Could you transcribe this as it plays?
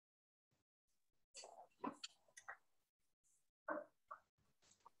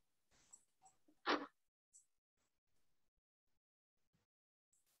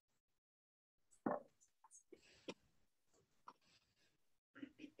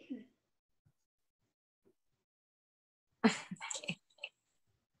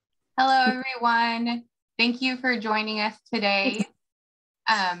Hello, everyone. Thank you for joining us today.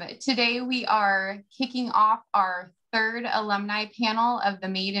 Today we are kicking off our third alumni panel of the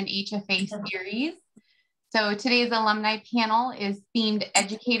Made in HFA series. So today's alumni panel is themed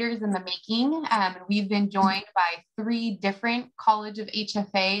Educators in the Making. We've been joined by 3 different College of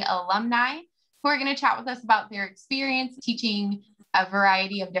HFA alumni who are going to chat with us about their experience teaching a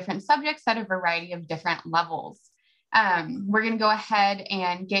variety of different subjects at a variety of different levels. We're going to go ahead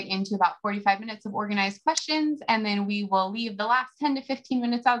and get into about 45 minutes of organized questions, and then we will leave the last 10 to 15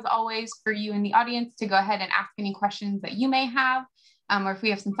 minutes, as always, for you in the audience to go ahead and ask any questions that you may have, or if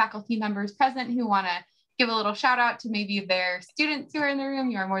we have some faculty members present who want to give a little shout out to maybe their students who are in the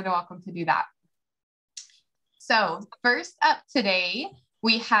room, you are more than welcome to do that. So first up today,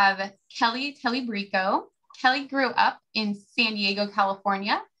 we have Kelly Telebrico. Kelly grew up in San Diego,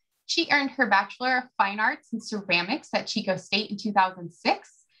 California. She earned her Bachelor of Fine Arts in Ceramics at Chico State in 2006,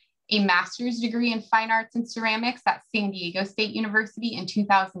 a master's degree in Fine Arts and Ceramics at San Diego State University in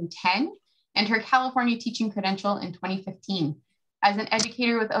 2010, and her California teaching credential in 2015. As an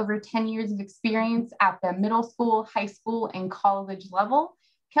educator with over 10 years of experience at the middle school, high school, and college level,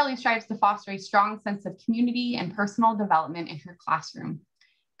 Kelly strives to foster a strong sense of community and personal development in her classroom.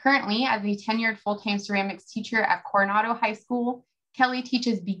 Currently, as a tenured full-time ceramics teacher at Coronado High School, Kelly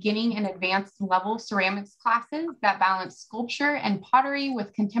teaches beginning and advanced level ceramics classes that balance sculpture and pottery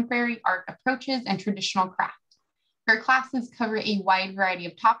with contemporary art approaches and traditional craft. Her classes cover a wide variety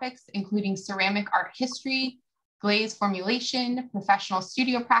of topics, including ceramic art history, glaze formulation, professional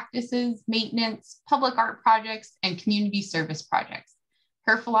studio practices, maintenance, public art projects, and community service projects.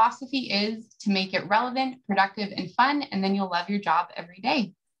 Her philosophy is to make it relevant, productive, and fun, and then you'll love your job every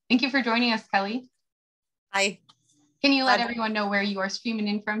day. Thank you for joining us, Kelly. Hi. Can you let everyone know where you are streaming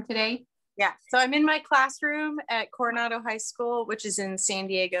in from today? Yeah, so I'm in my classroom at Coronado High School, which is in San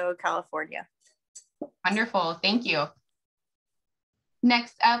Diego, California. Wonderful, thank you.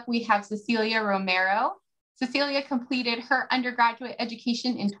 Next up, we have Cecilia Romero. Cecilia completed her undergraduate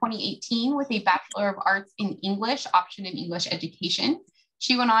education in 2018 with a Bachelor of Arts in English, option in English education.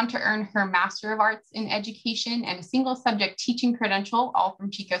 She went on to earn her Master of Arts in Education and a single subject teaching credential, all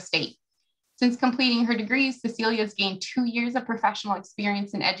from Chico State. Since completing her degrees, Cecilia has gained 2 years of professional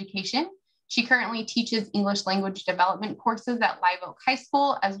experience in education. She currently teaches English language development courses at Live Oak High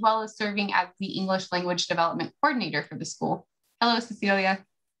School, as well as serving as the English language development coordinator for the school. Hello, Cecilia.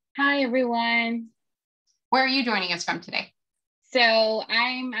 Hi, everyone. Where are you joining us from today? So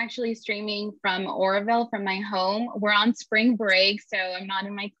I'm actually streaming from Oroville from my home. We're on spring break, so I'm not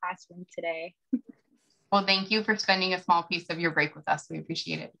in my classroom today. Well, thank you for spending a small piece of your break with us. We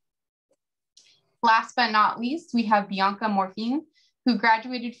appreciate it. Last but not least, we have Bianca Morfin, who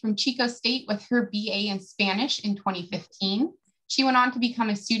graduated from Chico State with her BA in Spanish in 2015. She went on to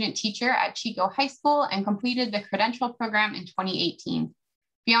become a student teacher at Chico High School and completed the credential program in 2018.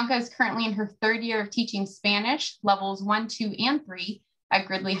 Bianca is currently in her 3rd year of teaching Spanish, levels 1, 2, and 3 at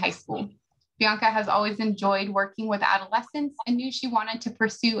Gridley High School. Bianca has always enjoyed working with adolescents and knew she wanted to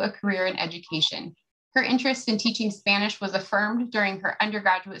pursue a career in education. Her interest in teaching Spanish was affirmed during her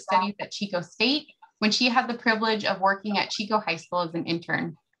undergraduate studies at Chico State when she had the privilege of working at Chico High School as an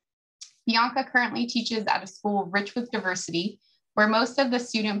intern. Bianca currently teaches at a school rich with diversity, where most of the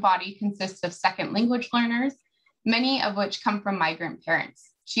student body consists of second language learners, many of which come from migrant parents.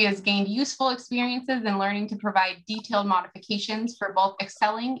 She has gained useful experiences in learning to provide detailed modifications for both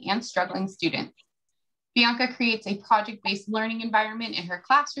excelling and struggling students. Bianca creates a project-based learning environment in her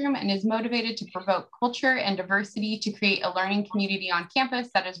classroom and is motivated to promote culture and diversity to create a learning community on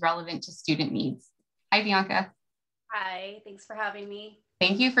campus that is relevant to student needs. Hi, Bianca. Hi, thanks for having me.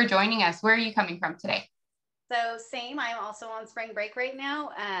 Thank you for joining us. Where are you coming from today? So same, I'm also on spring break right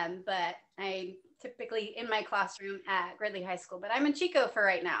now, but I'm typically in my classroom at Gridley High School, but I'm in Chico for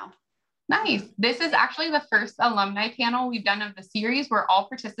right now. Nice. This is actually the first alumni panel we've done of the series where all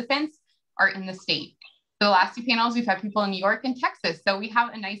participants are in the state. The last 2 panels, we've had people in New York and Texas, so we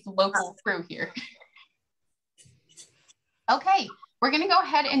have a nice local crew here. Okay, we're going to go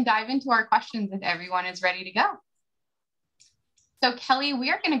ahead and dive into our questions if everyone is ready to go. So Kelly,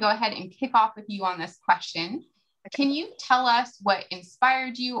 we are going to go ahead and kick off with you on this question. Can you tell us what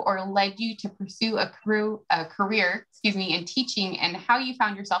inspired you or led you to pursue a career in teaching, and how you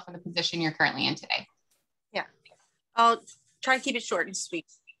found yourself in the position you're currently in today? Yeah, I'll try to keep it short and sweet.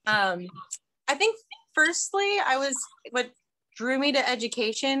 I think firstly, what drew me to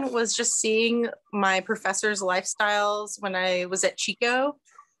education was just seeing my professors' lifestyles when I was at Chico,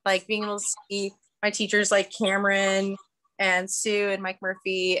 like being able to see my teachers like Cameron and Sue and Mike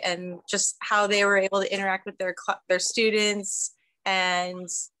Murphy, and just how they were able to interact with their students and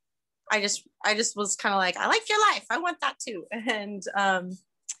I just was kind of like, I like your life. I want that too. And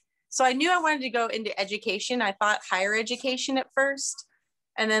so I knew I wanted to go into education. I thought higher education at first.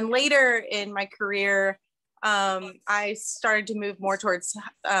 And then later in my career, I started to move more towards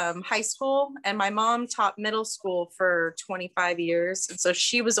high school. And my mom taught middle school for 25 years. And so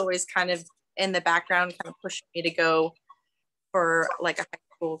she was always kind of in the background, kind of pushing me to go for like a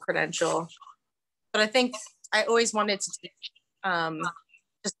high school credential. But I think I always wanted to teach,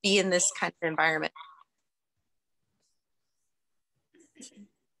 just be in this kind of environment.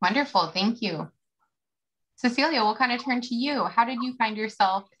 Wonderful, thank you. Cecilia, we'll kind of turn to you. How did you find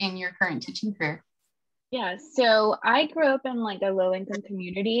yourself in your current teaching career? Yeah, so I grew up in like a low income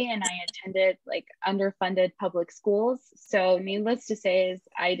community and I attended like underfunded public schools. So needless to say is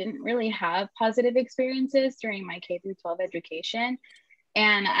I didn't really have positive experiences during my K through 12 education.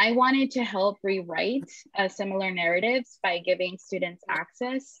 And I wanted to help rewrite similar narratives by giving students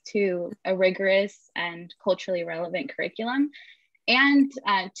access to a rigorous and culturally relevant curriculum and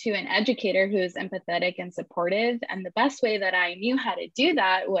to an educator who is empathetic and supportive. And the best way that I knew how to do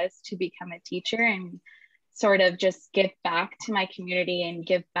that was to become a teacher and sort of just give back to my community and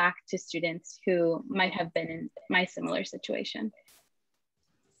give back to students who might have been in my similar situation.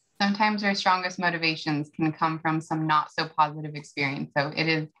 Sometimes our strongest motivations can come from some not so positive experience. So it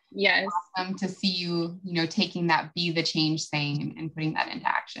is awesome to see you, taking that be the change saying and putting that into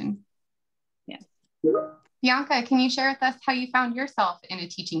action. Yeah. Bianca, can you share with us how you found yourself in a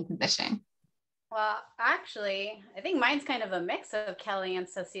teaching position? Well, actually, I think mine's kind of a mix of Kelly and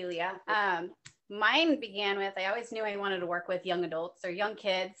Cecilia. Mine began with, I always knew I wanted to work with young adults or young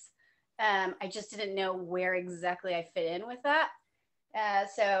kids. I just didn't know where exactly I fit in with that.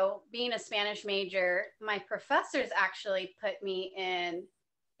 So being a Spanish major, my professors actually put me in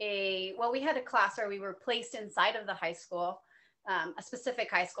we had a class where we were placed inside of the high school, a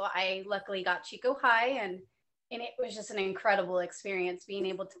specific high school. I luckily got Chico High, and it was just an incredible experience being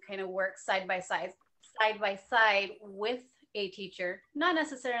able to kind of work side by side with a teacher, not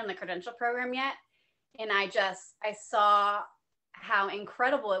necessarily in the credential program yet. And I saw how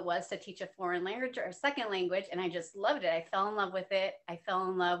incredible it was to teach a foreign language or a second language. And I just loved it. I fell in love with it. I fell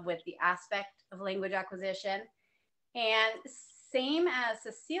in love with the aspect of language acquisition. And same as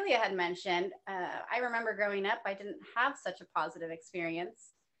Cecilia had mentioned, I remember growing up, I didn't have such a positive experience.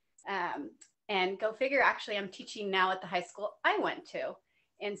 And go figure, actually, I'm teaching now at the high school I went to.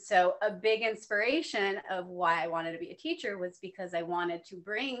 And so a big inspiration of why I wanted to be a teacher was because I wanted to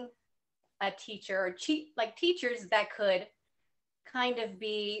bring a teacher or teachers that could kind of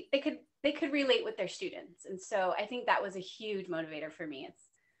be, they could relate with their students. And so I think that was a huge motivator for me.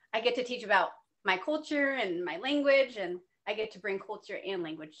 I get to teach about my culture and my language, and I get to bring culture and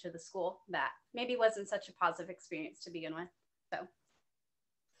language to the school that maybe wasn't such a positive experience to begin with. So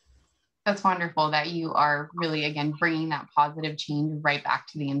that's wonderful that you are really, again, bringing that positive change right back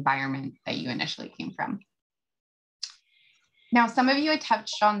to the environment that you initially came from. Now, some of you had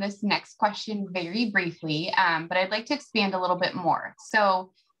touched on this next question very briefly, but I'd like to expand a little bit more.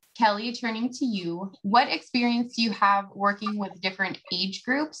 So Kelly, turning to you, what experience do you have working with different age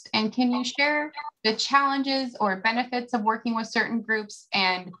groups? And can you share the challenges or benefits of working with certain groups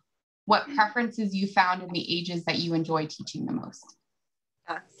and what preferences you found in the ages that you enjoy teaching the most?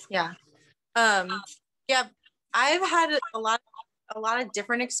 Yeah. I've had a lot of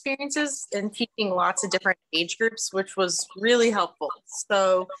different experiences in teaching lots of different age groups, which was really helpful.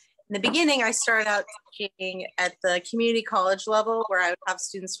 So in the beginning, I started out teaching at the community college level, where I would have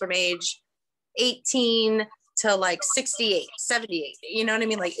students from age 18 to like 68, 78, you know what I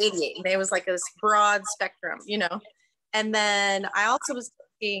mean? Like 88. And it was like this broad spectrum, And then I also was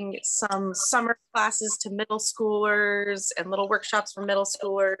teaching some summer classes to middle schoolers and little workshops for middle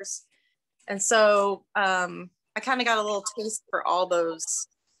schoolers. And so I kind of got a little taste for all those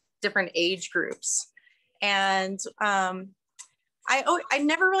different age groups. And I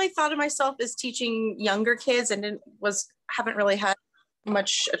never really thought of myself as teaching younger kids, and haven't really had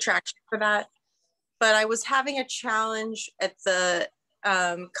much attraction for that. But I was having a challenge at the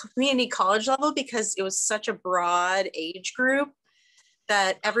community college level because it was such a broad age group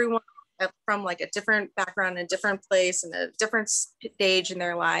that everyone from like a different background, a different place, and a different stage in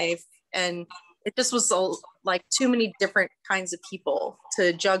their life. And it just was like too many different kinds of people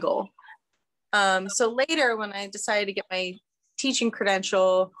to juggle. So later, when I decided to get my teaching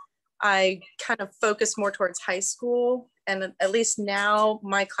credential, I kind of focused more towards high school. And at least now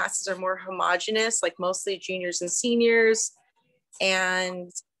my classes are more homogenous, like mostly juniors and seniors.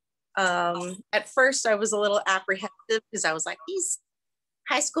 And at first I was a little apprehensive because I was like, these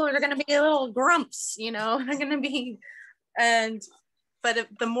high schoolers are going to be a little grumps, they're going to be, and but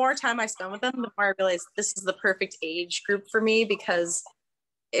the more time I spend with them, the more I realize this is the perfect age group for me, because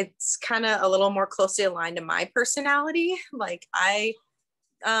it's kind of a little more closely aligned to my personality. Like I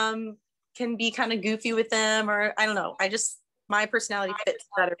can be kind of goofy with them, or I don't know. My personality fits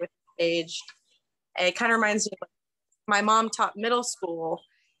better with age. It kind of reminds me of my mom taught middle school,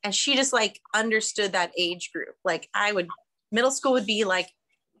 and she just like understood that age group. Like middle school would be like,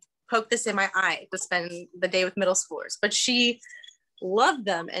 poke this in my eye to spend the day with middle schoolers, but she loved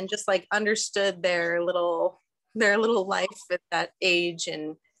them and just like understood their little life at that age.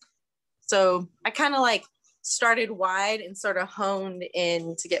 And so I kind of like started wide and sort of honed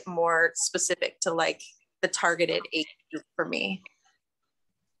in to get more specific to like the targeted age group for me.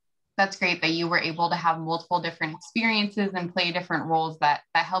 That's great that you were able to have multiple different experiences and play different roles that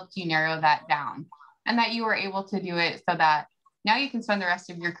helped you narrow that down, and that you were able to do it so that now you can spend the rest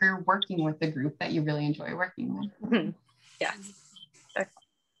of your career working with the group that you really enjoy working with. Mm-hmm. Yeah.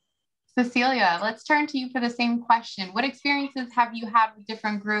 Cecilia, let's turn to you for the same question. What experiences have you had with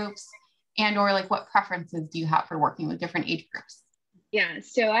different groups, and or like what preferences do you have for working with different age groups? Yeah,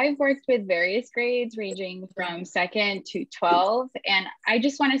 so I've worked with various grades ranging from 2nd to 12th. And I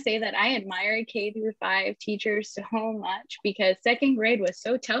just want to say that I admire K through 5 teachers so much, because 2nd grade was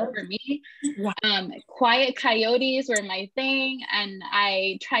so tough for me. Quiet coyotes were my thing, and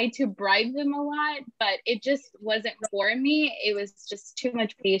I tried to bribe them a lot, but it just wasn't for me. It was just too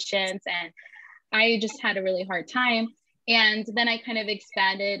much patience, and I just had a really hard time. And then I kind of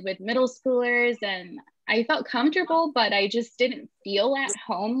expanded with middle schoolers, and I felt comfortable, but I just didn't feel at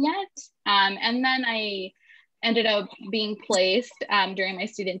home yet. And then I ended up being placed during my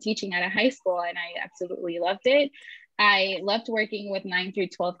student teaching at a high school, and I absolutely loved it. I loved working with 9th through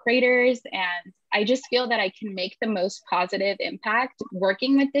 12th graders, and I just feel that I can make the most positive impact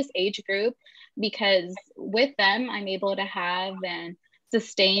working with this age group, because with them, I'm able to have and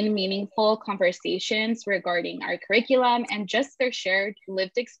sustain meaningful conversations regarding our curriculum and just their shared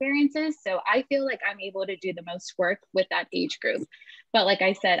lived experiences. So I feel like I'm able to do the most work with that age group. But like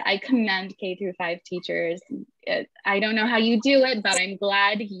I said, I commend K through 5 teachers. I don't know how you do it, but I'm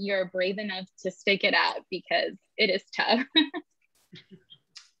glad you're brave enough to stick it out, because it is tough.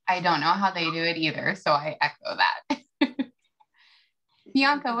 I don't know how they do it either, so I echo that.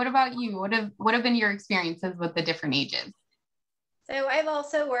 Bianca, what about you? What have been your experiences with the different ages? So I've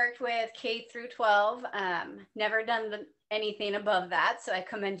also worked with K through 12, never done anything above that. So I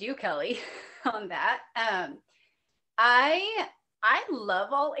commend you, Kelly, on that. I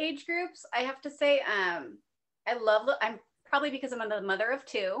love all age groups. I have to say, I'm probably because I'm the mother of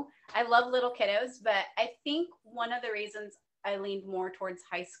 2. I love little kiddos, but I think one of the reasons I leaned more towards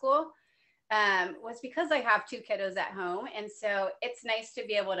high school was because I have 2 kiddos at home. And so it's nice to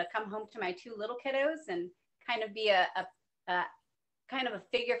be able to come home to my 2 little kiddos and kind of be a kind of a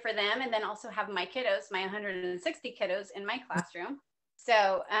figure for them, and then also have my kiddos, my 160 kiddos in my classroom.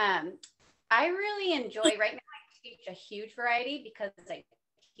 So I really enjoy, right now I teach a huge variety because I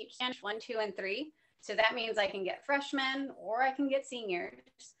teach Spanish 1, 2, and 3. So that means I can get freshmen or I can get seniors.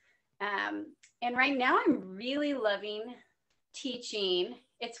 And right now I'm really loving teaching.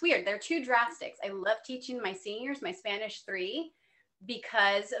 It's weird, they're 2 drastics. I love teaching my seniors, my Spanish 3,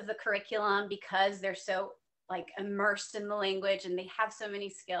 because of the curriculum, because they're so like immersed in the language and they have so many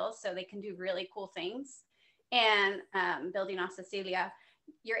skills, so they can do really cool things. And building off Cecilia,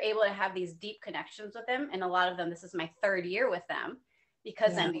 you're able to have these deep connections with them. And a lot of them, this is my 3rd year with them,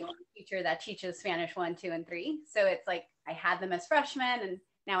 because I'm the only teacher that teaches Spanish 1, 2, and 3. So it's like I had them as freshmen, and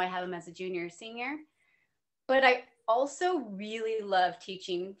now I have them as a junior, senior. But I also really love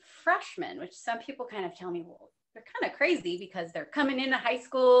teaching freshmen, which some people kind of tell me, well, they're kind of crazy because they're coming into high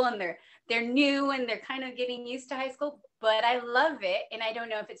school and they're new and they're kind of getting used to high school, but I love it. And I don't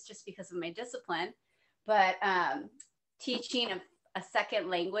know if it's just because of my discipline, but teaching a second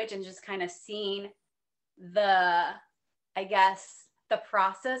language and just kind of seeing the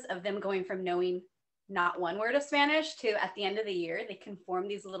process of them going from knowing not one word of Spanish to at the end of the year, they can form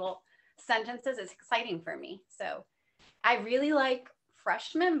these little sentences. It's exciting for me. So I really like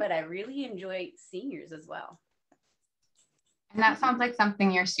freshmen, but I really enjoy seniors as well. And that sounds like something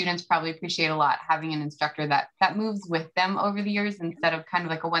your students probably appreciate a lot, having an instructor that moves with them over the years instead of kind of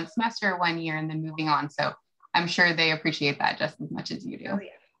like a 1 semester or 1 year and then moving on. So I'm sure they appreciate that just as much as you do. Oh,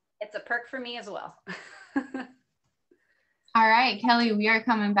 yeah. It's a perk for me as well. All right, Kelly, we are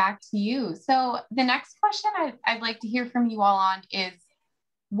coming back to you. So the next question I'd like to hear from you all on is,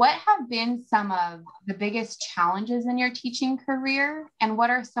 what have been some of the biggest challenges in your teaching career, and what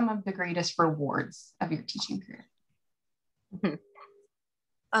are some of the greatest rewards of your teaching career?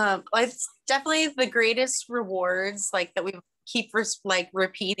 It's definitely the greatest rewards like that we've keep like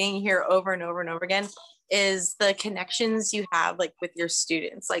repeating here over and over and over again is the connections you have like with your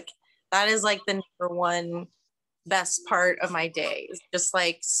students. Like that is like the number one best part of my day, is just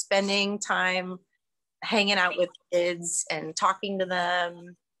like spending time hanging out with kids and talking to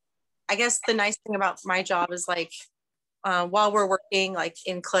them. I guess the nice thing about my job is like while we're working like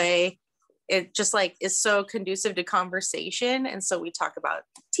in clay, it just like is so conducive to conversation. And so we talk about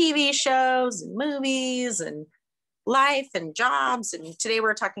TV shows and movies and life and jobs. And today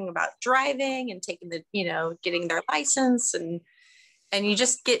we're talking about driving and taking the, getting their license. And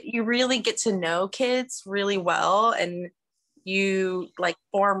you really get to know kids really well. And you like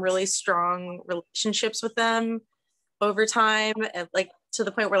form really strong relationships with them over time. And like to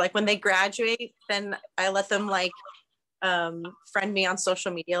the point where like when they graduate, then I let them like friend me on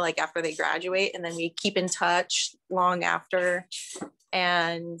social media like after they graduate, and then we keep in touch long after.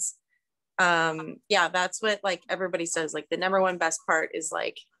 And yeah, that's what like everybody says, like the number one best part is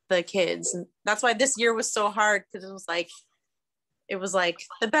like the kids. And that's why this year was so hard, because it was like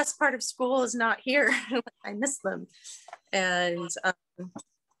the best part of school is not here. I miss them. And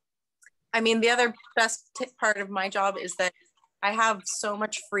I mean, the other best part of my job is that I have so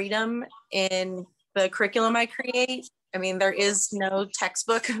much freedom in the curriculum I create. I mean, there is no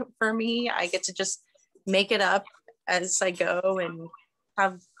textbook for me. I get to just make it up as I go, and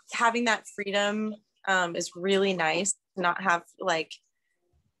having that freedom is really nice. Not have like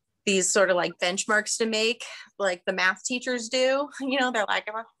these sort of like benchmarks to make like the math teachers do. They're like,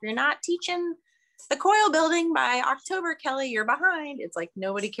 if you're not teaching the coil building by October, Kelly, you're behind. It's like,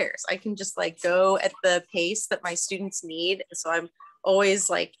 nobody cares. I can just like go at the pace that my students need. So I'm always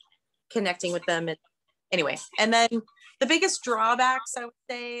like connecting with them. And anyway, and then the biggest drawbacks I would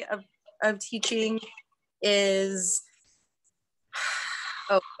say of teaching is,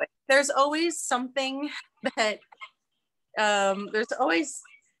 there's always something that,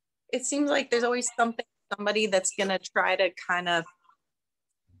 it seems like there's always somebody that's going to try to kind of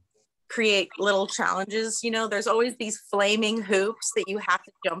create little challenges. There's always these flaming hoops that you have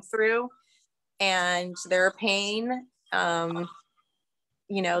to jump through, and they're a pain.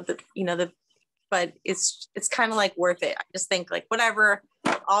 But it's kind of like worth it. I just think like, whatever,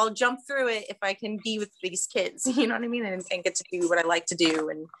 I'll jump through it if I can be with these kids, you know what I mean? And get to do what I like to do.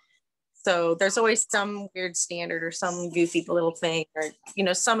 And so there's always some weird standard or some goofy little thing,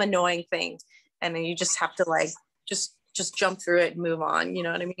 or, some annoying thing. And then you just have to like, just jump through it and move on. You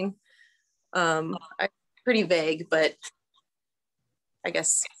know what I mean? I'm pretty vague, but I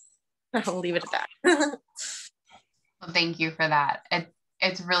guess I'll leave it at that. Well, thank you for that.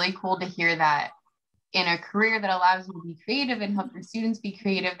 It's really cool to hear that in a career that allows you to be creative and help your students be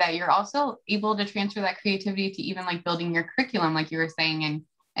creative, that you're also able to transfer that creativity to even like building your curriculum, like you were saying,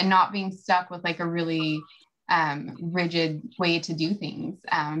 and not being stuck with like a really rigid way to do things.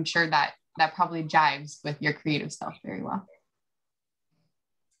 I'm sure that probably jives with your creative self very well.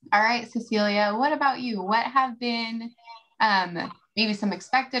 All right, Cecilia, what about you? What have been maybe some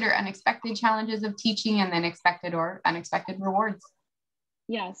expected or unexpected challenges of teaching, and then expected or unexpected rewards?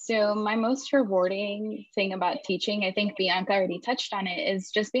 Yeah, so my most rewarding thing about teaching, I think Bianca already touched on it, is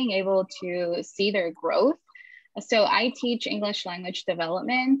just being able to see their growth. So I teach English language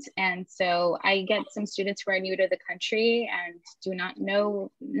development. And so I get some students who are new to the country and do not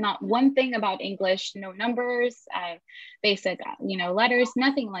know not one thing about English, no numbers, basic, letters,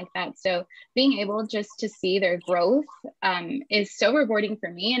 nothing like that. So being able just to see their growth is so rewarding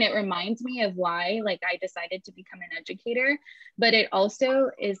for me. And it reminds me of why like I decided to become an educator, but it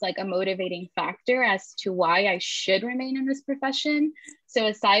also is like a motivating factor as to why I should remain in this profession. So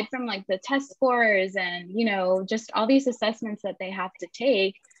aside from like the test scores and, just all these assessments that they have to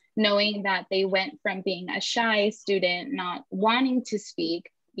take, knowing that they went from being a shy student, not wanting to speak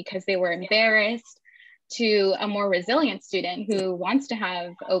because they were embarrassed, to a more resilient student who wants to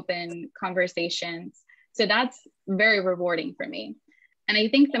have open conversations. So that's very rewarding for me. And I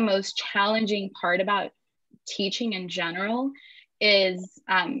think the most challenging part about teaching in general is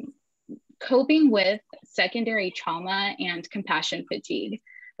coping with secondary trauma and compassion fatigue.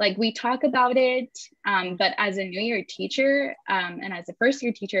 Like we talk about it, but as a new year teacher and as a first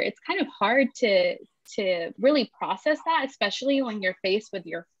year teacher, it's kind of hard to really process that, especially when you're faced with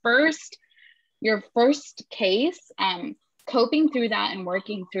your first case. Coping through that and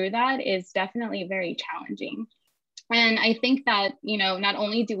working through that is definitely very challenging. And I think that, not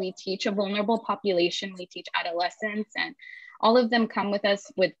only do we teach a vulnerable population, we teach adolescents, and all of them come with us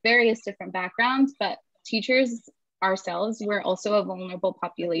with various different backgrounds, but teachers ourselves, we're also a vulnerable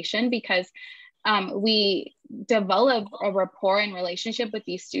population because we develop a rapport and relationship with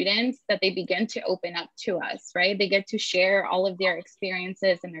these students that they begin to open up to us, right? They get to share all of their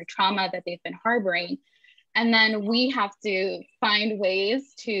experiences and their trauma that they've been harboring. And then we have to find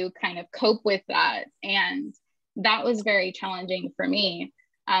ways to kind of cope with that. And that was very challenging for me.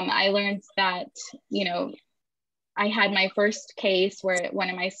 I learned that, you know, I had my first case where one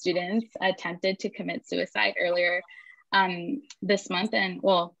of my students attempted to commit suicide earlier this month, and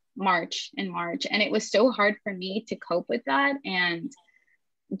well, in March. And it was so hard for me to cope with that, and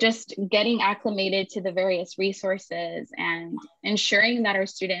just getting acclimated to the various resources and ensuring that our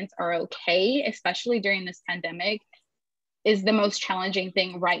students are okay, especially during this pandemic, is the most challenging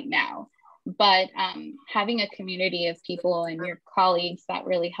thing right now. But having a community of people and your colleagues that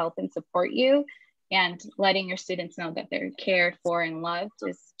really help and support you, and letting your students know that they're cared for and loved,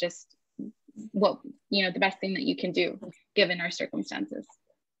 is just what, you know, the best thing that you can do given our circumstances.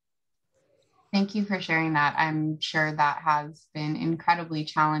 Thank you for sharing that. I'm sure that has been incredibly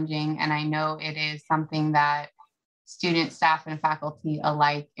challenging, and I know it is something that students, staff, and faculty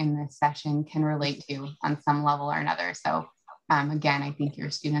alike in this session can relate to on some level or another. So again, I think your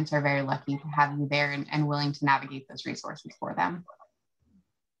students are very lucky to have you there and willing to navigate those resources for them.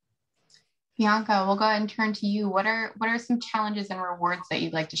 Bianca, we'll go ahead and turn to you. What are some challenges and rewards that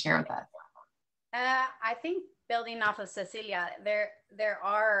you'd like to share with us? I think building off of Cecilia, there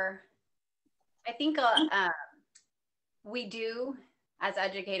are, I think we do, as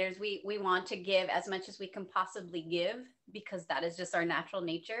educators, we want to give as much as we can possibly give, because that is just our natural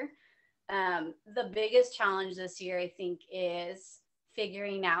nature. The biggest challenge this year, I think, is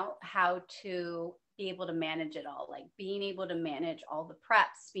figuring out how to be able to manage it all, like being able to manage all the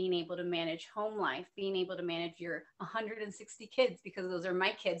preps, being able to manage home life, being able to manage your 160 kids, because those are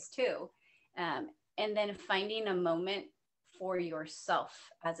my kids too. And then finding a moment for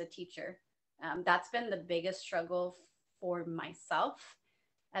yourself as a teacher. That's been the biggest struggle for myself,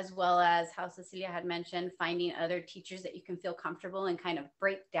 as well as how Cecilia had mentioned, finding other teachers that you can feel comfortable and kind of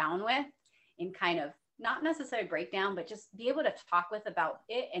break down with, and kind of not necessarily break down, but just be able to talk with about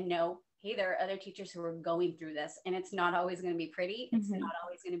it and know, hey, there are other teachers who are going through this, and it's not always going to be pretty. It's not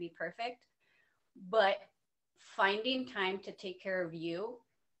always going to be perfect, but finding time to take care of you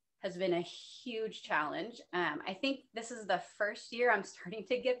has been a huge challenge. I think this is the first year I'm starting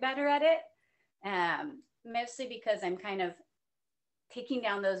to get better at it, mostly because I'm kind of taking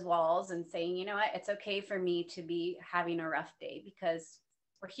down those walls and saying, you know what, it's okay for me to be having a rough day, because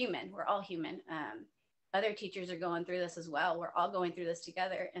we're human. We're all human. Other teachers are going through this as well. We're all going through this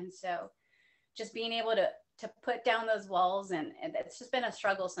together. And so just being able to put down those walls, and it's just been a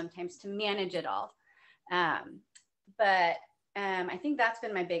struggle sometimes to manage it all. But I think that's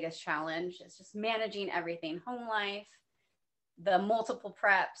been my biggest challenge, is just managing everything, home life, the multiple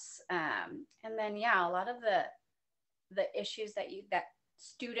preps. And then, yeah, a lot of the issues that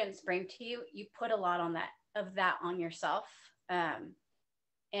students bring to you, you put a lot on that on yourself.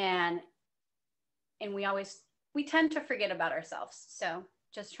 And we tend to forget about ourselves. So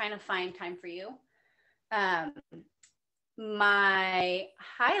just trying to find time for you. My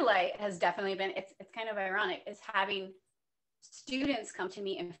highlight has definitely been, it's kind of ironic, is having students come to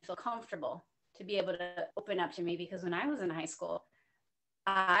me and feel comfortable to be able to open up to me, because when I was in high school,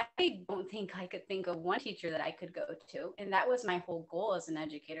 I don't think I could think of one teacher that I could go to. And that was my whole goal as an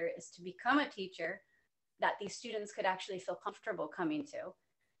educator, is to become a teacher that these students could actually feel comfortable coming to.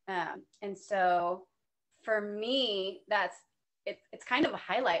 And so for me, it's kind of a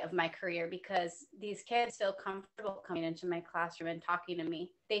highlight of my career, because these kids feel comfortable coming into my classroom and talking to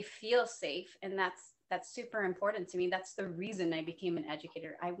me. They feel safe, and that's super important to me. That's the reason I became an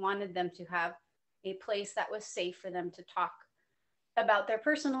educator. I wanted them to have a place that was safe for them to talk about their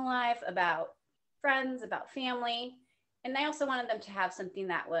personal life, about friends, about family. And I also wanted them to have something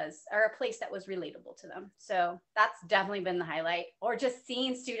or a place that was relatable to them. So that's definitely been the highlight. Or just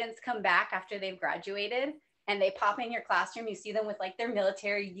seeing students come back after they've graduated and they pop in your classroom, you see them with like their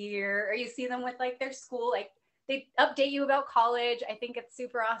military gear, or you see them with like their school, like they update you about college. I think it's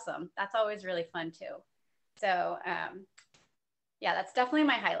super awesome. That's always really fun too. So yeah, that's definitely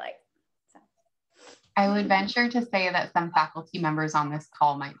my highlight. I would venture to say that some faculty members on this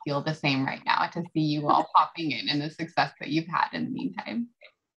call might feel the same right now, to see you all popping in and the success that you've had in the meantime.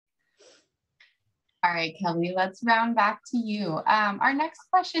 All right, Kelly, let's round back to you. Our next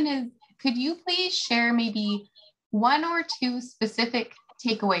question is, could you please share maybe one or two specific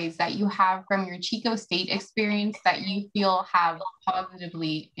takeaways that you have from your Chico State experience that you feel have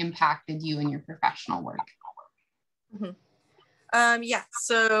positively impacted you in your professional work? Yeah,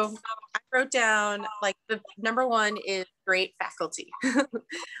 so I wrote down, like, the number one is great faculty,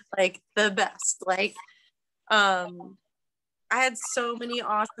 like the best. Like, I had so many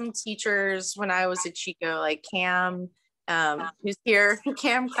awesome teachers when I was at Chico, like Cam, who's here,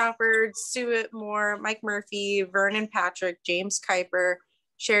 Cam Crawford, Stuart Moore, Mike Murphy, Vernon Patrick, James Kuiper,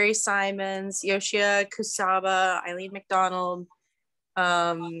 Sherry Simons, Yoshia Kusaba, Eileen McDonald,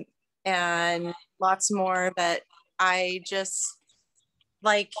 and lots more that I just,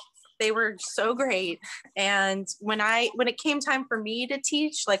 like, they were so great. And when it came time for me to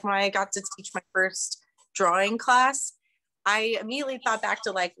teach, like when I got to teach my first drawing class, I immediately thought back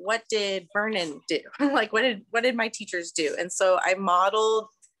to like, what did Vernon do? Like, what did my teachers do? And so I modeled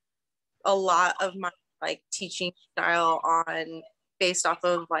a lot of my like teaching style based off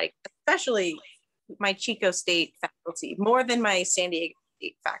of like, especially my Chico State faculty, more than my San Diego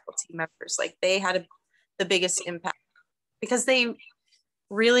State faculty members. Like they had the biggest impact because they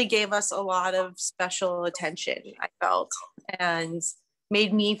really gave us a lot of special attention, I felt, and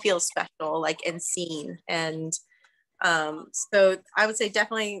made me feel special, like, and seen. And so I would say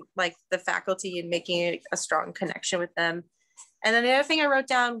definitely like the faculty and making a strong connection with them. And then the other thing I wrote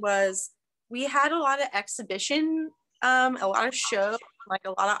down was we had a lot of exhibition, a lot of shows, like a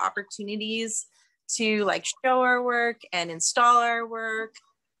lot of opportunities to like show our work and install our work.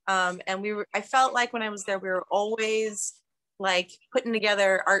 And I felt like when I was there, we were always like putting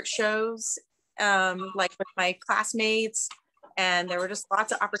together art shows, like with my classmates. And there were just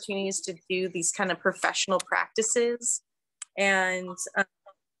lots of opportunities to do these kind of professional practices. And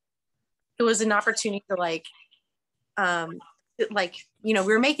it was an opportunity to like, you know,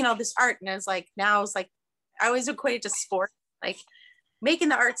 we were making all this art and I was like, I always equated to sport, like making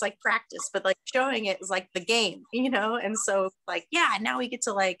the art's like practice, but like showing it is like the game, you know? And so like, yeah, now we get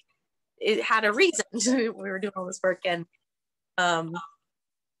to like, it had a reason we were doing all this work. And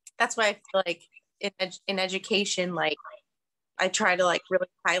that's why I feel like in education, like I try to like really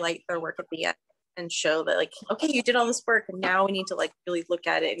highlight their work at the end and show that like, okay, you did all this work and now we need to like really look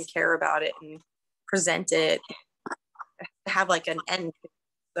at it and care about it and present it, have like an end.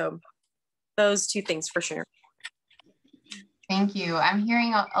 So those two things for sure. Thank you. I'm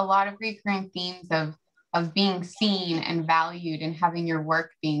hearing a lot of recurring themes of being seen and valued and having your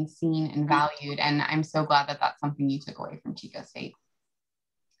work being seen and valued. And I'm so glad that that's something you took away from Chico State.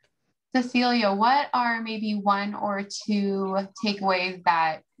 Cecilia, what are maybe one or two takeaways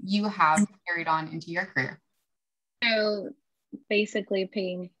that you have carried on into your career? So basically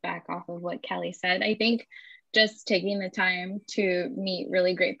paying back off of what Kelly said, I think just taking the time to meet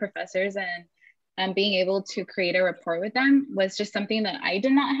really great professors and being able to create a rapport with them was just something that I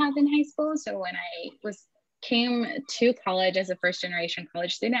did not have in high school. So when I came to college as a first generation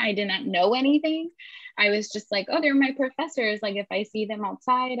college student, I did not know anything. I was just like, oh, they're my professors. Like if I see them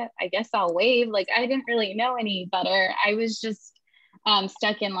outside, I guess I'll wave. Like I didn't really know any better. I was just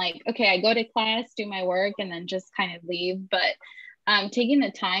stuck in like, okay, I go to class, do my work, and then just kind of leave. But taking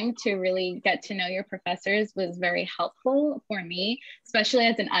the time to really get to know your professors was very helpful for me, especially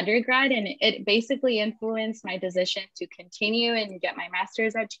as an undergrad. And it basically influenced my decision to continue and get my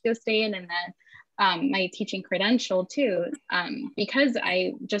master's at Chico State and then my teaching credential too, because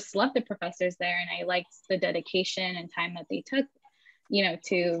I just loved the professors there and I liked the dedication and time that they took, you know,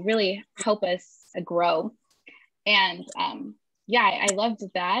 to really help us grow. And yeah, I loved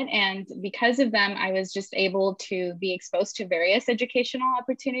that. And because of them, I was just able to be exposed to various educational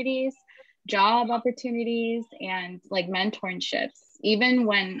opportunities, job opportunities, and like mentorships. Even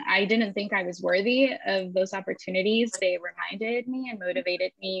when I didn't think I was worthy of those opportunities, they reminded me and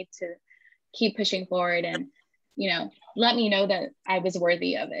motivated me to keep pushing forward and, you know, let me know that I was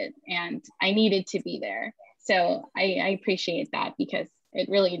worthy of it and I needed to be there. So I appreciate that because it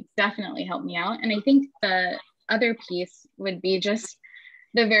really definitely helped me out. And I think the other piece would be just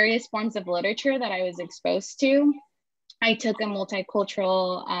the various forms of literature that I was exposed to. I took a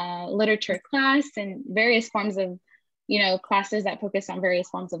multicultural literature class and various forms of, you know, classes that focus on various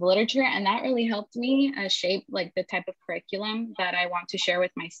forms of literature. And that really helped me shape like the type of curriculum that I want to share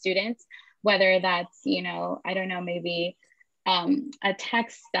with my students, whether that's, you know, I don't know, maybe a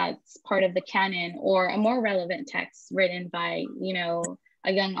text that's part of the canon or a more relevant text written by, you know,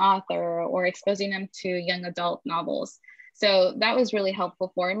 a young author or exposing them to young adult novels. So that was really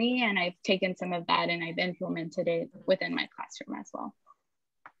helpful for me. And I've taken some of that and I've implemented it within my classroom as well.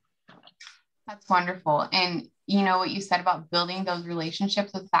 That's wonderful. And you know, what you said about building those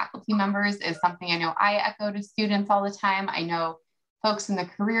relationships with faculty members is something I know I echo to students all the time. I know folks in the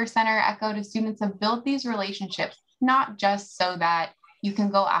Career Center echo to students of build these relationships, not just so that you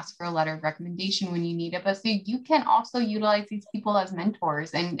can go ask for a letter of recommendation when you need it, but so you can also utilize these people as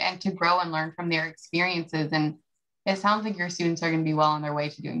mentors and to grow and learn from their experiences. And it sounds like your students are going to be well on their way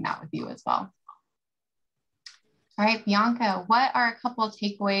to doing that with you as well. All right, Bianca, what are a couple of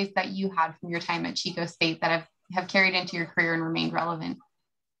takeaways that you had from your time at Chico State that have carried into your career and remained relevant?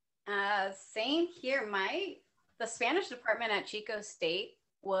 Same here. The Spanish department at Chico State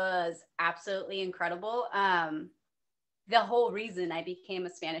was absolutely incredible. The whole reason I became a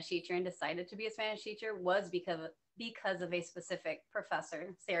Spanish teacher and decided to be a Spanish teacher was because of a specific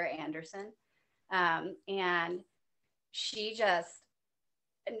professor, Sarah Anderson. And she just,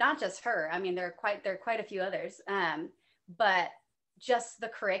 not just her, I mean, there are quite a few others, but just the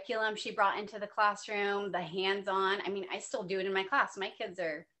curriculum she brought into the classroom, the hands-on. I mean, I still do it in my class. My kids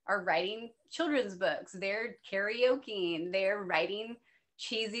are writing children's books, they're karaokeing, they're writing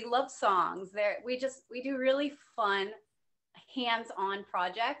cheesy love songs. We do really fun hands-on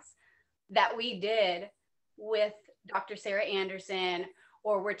projects that we did with Dr. Sarah Anderson,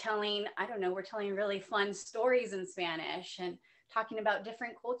 or we're telling really fun stories in Spanish and talking about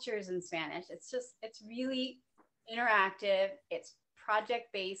different cultures in Spanish. It's really interactive, it's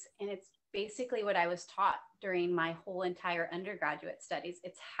project-based, and it's basically what I was taught during my whole entire undergraduate studies.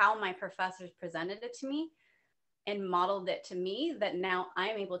 It's how my professors presented it to me and modeled it to me that now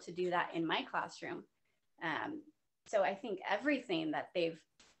I'm able to do that in my classroom. So I think everything that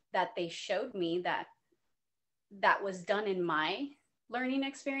they showed me that was done in my learning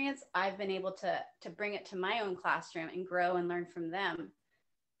experience, I've been able to bring it to my own classroom and grow and learn from them.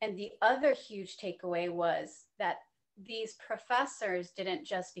 And the other huge takeaway was that these professors didn't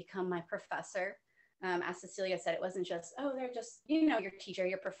just become my professor. As Cecilia said, it wasn't just, oh, they're just, your teacher,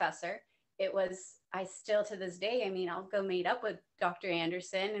 your professor. It was, I still to this day, I mean, I'll go meet up with Dr.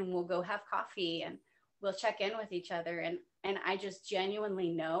 Anderson and we'll go have coffee and we'll check in with each other. And I just genuinely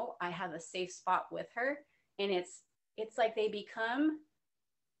know I have a safe spot with her. And it's like they become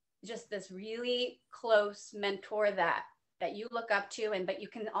just this really close mentor that you look up to, but you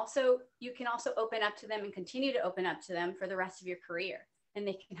can also open up to them and continue to open up to them for the rest of your career. And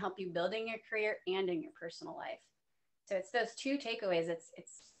they can help you build in your career and in your personal life. So it's those two takeaways. It's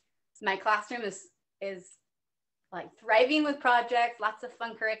my classroom is like thriving with projects, lots of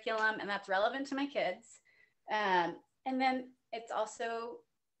fun curriculum, and that's relevant to my kids. And then it's also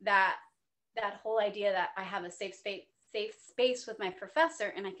that whole idea that I have a safe space with my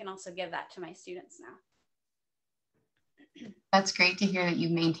professor, and I can also give that to my students now. That's great to hear that you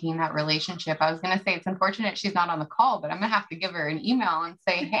maintain that relationship. I was going to say it's unfortunate she's not on the call, but I'm going to have to give her an email and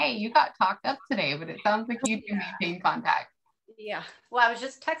say, hey, you got talked up today, but it sounds like you do maintain contact. Yeah. Well, I was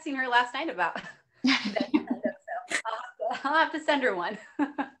just texting her last night about that. So I'll have to send her one.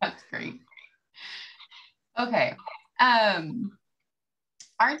 That's great. Okay.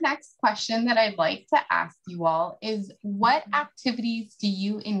 Our next question that I'd like to ask you all is, what activities do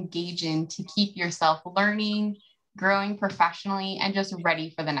you engage in to keep yourself learning, growing professionally, and just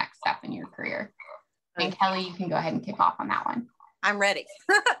ready for the next step in your career? And Kelly, you can go ahead and kick off on that one. I'm ready.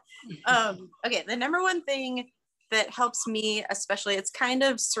 Okay, the number one thing that helps me, especially, it's kind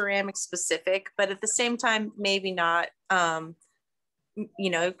of ceramic specific, but at the same time, maybe not,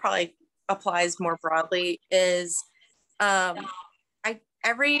 it probably applies more broadly, is about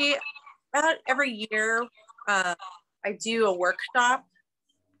every year, I do a workshop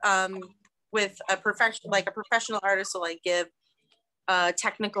with a professional artist will give a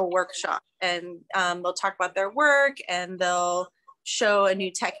technical workshop, and they'll talk about their work and they'll show a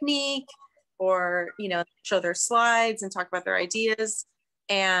new technique, or show their slides and talk about their ideas.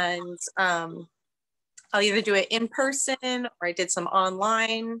 And I'll either do it in person, or I did some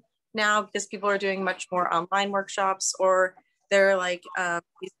online now because people are doing much more online workshops, or they're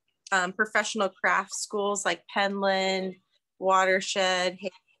these professional craft schools like Penland, Watershed,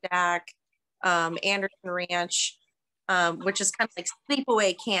 Haystack, Anderson Ranch, which is kind of like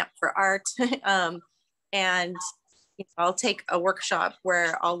sleepaway camp for art. And I'll take a workshop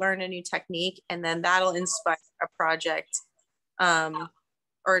where I'll learn a new technique, and then that'll inspire a project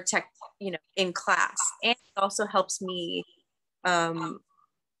or a tech, in class. And it also helps me kind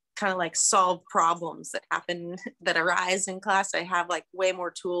of solve problems that arise in class. I have way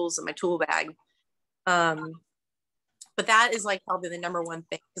more tools in my tool bag. But that is probably the number one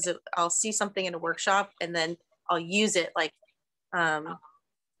thing, because I'll see something in a workshop and then I'll use it a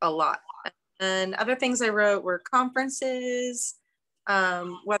lot. And other things I wrote were conferences,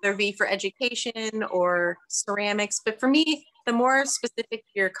 whether it be for education or ceramics. But for me, the more specific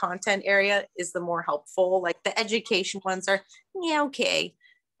to your content area is the more helpful. The education ones are, okay,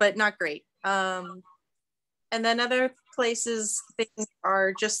 but not great. And then other places, things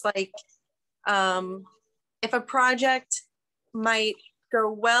are just if a project might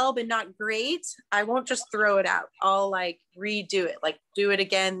go well but not great, I won't just throw it out. I'll like redo it, like do it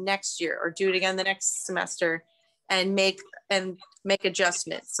again next year or do it again the next semester and make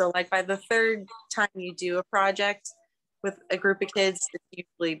adjustments. So like by the third time you do a project with a group of kids, it's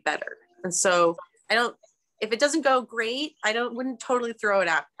usually better. And so if it doesn't go great, wouldn't totally throw it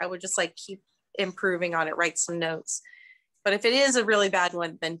out. I would just like keep improving on it, write some notes. But if it is a really bad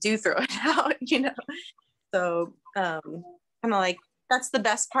one, then do throw it out, So kind of like, that's the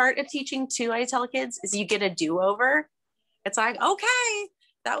best part of teaching too, I tell kids, is you get a do-over. It's like, okay,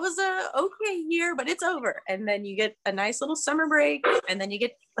 that was a okay year, but it's over. And then you get a nice little summer break, and then you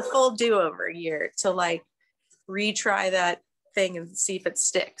get a full do-over year to like retry that thing and see if it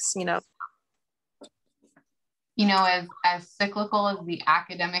sticks, As cyclical as the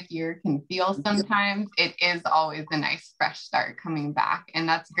academic year can feel sometimes, it is always a nice fresh start coming back. And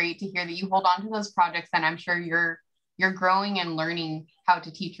that's great to hear that you hold on to those projects, and I'm sure you're growing and learning how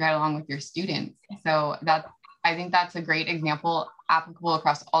to teach right along with your students. So I think that's a great example, applicable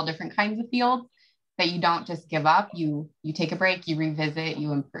across all different kinds of fields, that you don't just give up, you take a break, you revisit,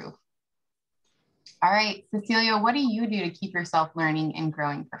 you improve. All right, Cecilia, what do you do to keep yourself learning and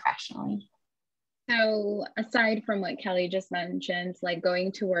growing professionally? So aside from what Kelly just mentioned, like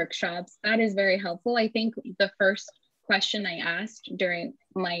going to workshops, that is very helpful. I think the first question I asked during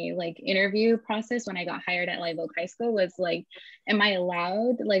my like interview process when I got hired at Live Oak High School was like, am I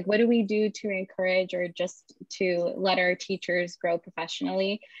allowed? Like, what do we do to encourage or just to let our teachers grow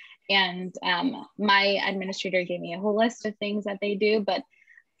professionally? And my administrator gave me a whole list of things that they do. But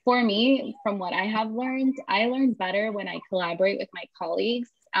for me, from what I have learned, I learned better when I collaborate with my colleagues,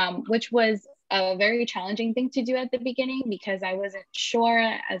 which was a very challenging thing to do at the beginning because I wasn't sure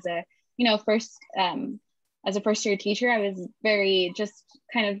as a, as a first year teacher, I was very just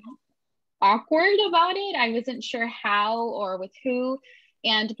kind of awkward about it. I wasn't sure how or with who.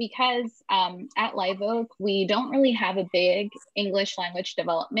 And because at Live Oak, we don't really have a big English language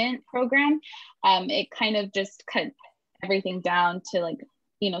development program, it kind of just cut everything down to like,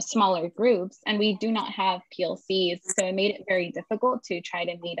 smaller groups, and we do not have PLCs. So it made it very difficult to try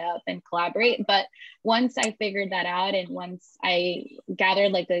to meet up and collaborate. But once I figured that out, and once I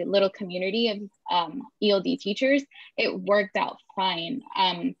gathered like a little community of ELD teachers, it worked out fine.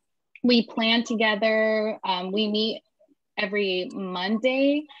 We plan together, we meet every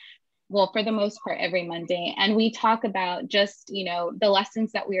Monday, well, for the most part, every Monday. And we talk about just, the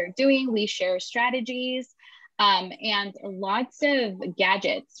lessons that we are doing. We share strategies. And lots of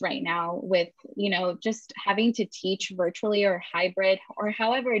gadgets right now with, just having to teach virtually or hybrid or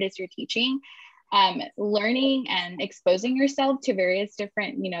however it is you're teaching, learning and exposing yourself to various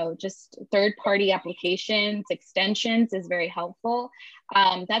different, just third-party applications, extensions is very helpful.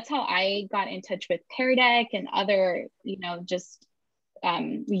 That's how I got in touch with Pear Deck and other, just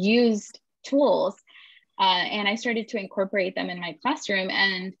used tools. And I started to incorporate them in my classroom.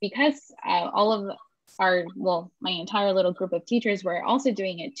 And because all of my entire little group of teachers were also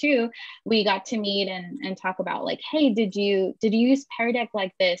doing it too, we got to meet and talk about like, hey, did you use Pear Deck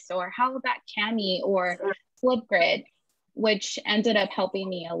like this? Or how about Cami or Flipgrid, which ended up helping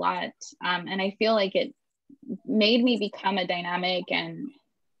me a lot. And I feel like it made me become a dynamic and,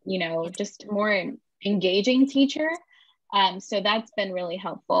 just more engaging teacher. So that's been really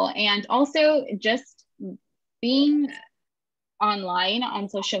helpful. And also just being online on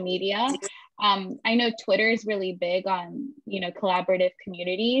social media. I know Twitter is really big on, collaborative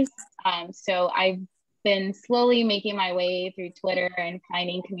communities. So I've been slowly making my way through Twitter and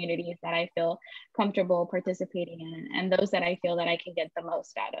finding communities that I feel comfortable participating in and those that I feel that I can get the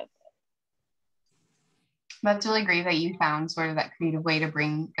most out of. That's really great that you found sort of that creative way to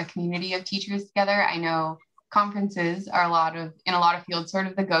bring a community of teachers together. I know conferences are in a lot of fields sort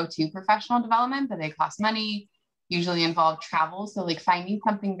of the go-to professional development, but they cost money, usually involve travel. So like finding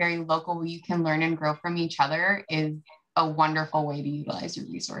something very local where you can learn and grow from each other is a wonderful way to utilize your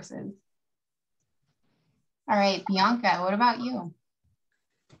resources. All right, Bianca, what about you?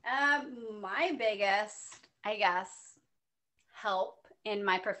 My biggest, I guess, help in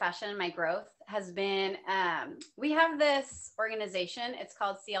my profession, my growth has been, we have this organization, it's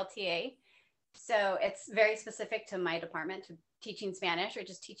called CLTA. So it's very specific to my department, to teaching Spanish or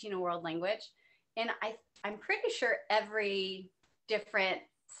just teaching a world language. And I'm pretty sure every different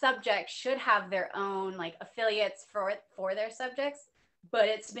subject should have their own like affiliates for their subjects, but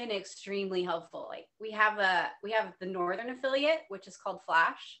it's been extremely helpful. Like we have the Northern affiliate, which is called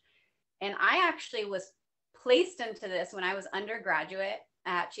Flash. And I actually was placed into this when I was undergraduate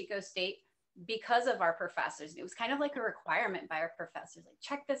at Chico State because of our professors. It was kind of like a requirement by our professors, like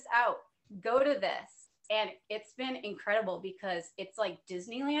check this out, go to this. And it's been incredible because it's like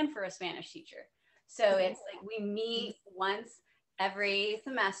Disneyland for a Spanish teacher. So it's like we meet once every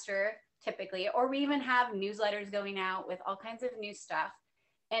semester typically, or we even have newsletters going out with all kinds of new stuff.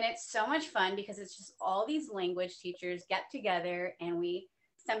 And it's so much fun because it's just all these language teachers get together, and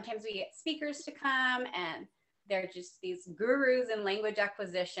sometimes we get speakers to come, and they're just these gurus in language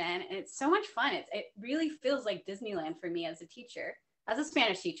acquisition. And it's so much fun. It really feels like Disneyland for me as a teacher, as a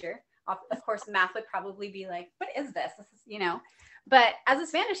Spanish teacher. Of course, math would probably be like, what is this? This is, but as a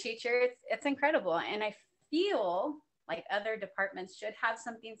Spanish teacher, it's incredible. And I feel like other departments should have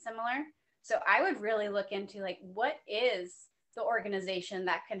something similar. So I would really look into like, what is the organization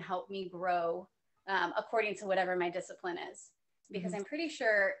that can help me grow according to whatever my discipline is? Because I'm pretty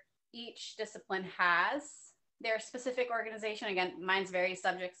sure each discipline has their specific organization. Again, mine's very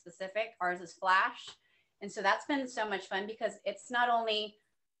subject specific. Ours is Flash. And so that's been so much fun because it's not only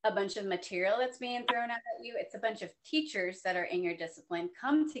a bunch of material that's being thrown at you, it's a bunch of teachers that are in your discipline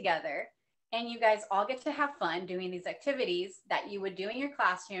come together, and you guys all get to have fun doing these activities that you would do in your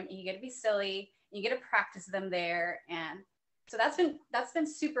classroom, and you get to be silly, and you get to practice them there. And so that's been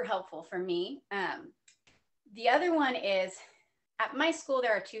super helpful for me. The other one is, at my school,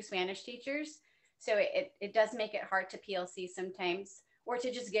 there are 2 Spanish teachers. So it does make it hard to PLC sometimes, or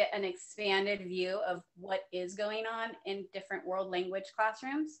to just get an expanded view of what is going on in different world language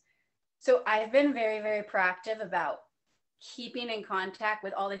classrooms. So I've been very, very proactive about keeping in contact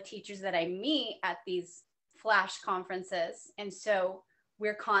with all the teachers that I meet at these Flash conferences. And so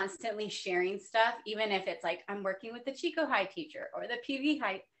we're constantly sharing stuff, even if it's like I'm working with the Chico High teacher or the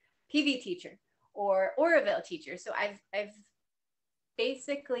PV teacher or Oroville teacher. So I've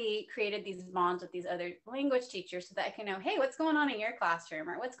basically created these bonds with these other language teachers so that I can know, hey, what's going on in your classroom,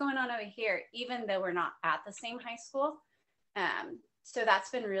 or what's going on over here, even though we're not at the same high school. So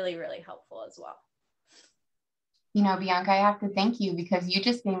that's been really, really helpful as well. Bianca, I have to thank you because you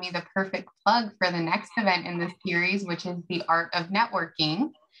just gave me the perfect plug for the next event in this series, which is the Art of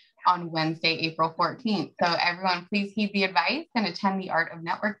Networking on Wednesday, April 14th. So everyone, please heed the advice and attend the Art of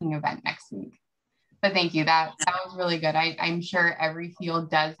Networking event next week. But thank you. That was really good. I'm sure every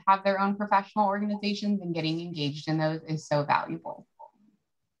field does have their own professional organizations, and getting engaged in those is so valuable.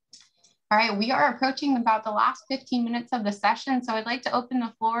 All right, we are approaching about the last 15 minutes of the session. So I'd like to open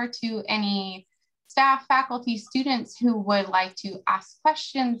the floor to any staff, faculty, students who would like to ask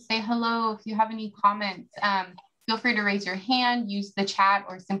questions, say hello. If you have any comments, feel free to raise your hand, use the chat,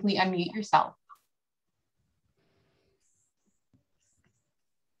 or simply unmute yourself.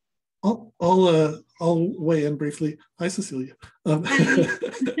 I'll weigh in briefly. Hi, Cecilia.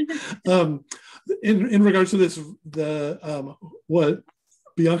 In regards to this, what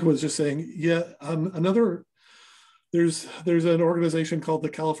Bianca was just saying, yeah, there's an organization called the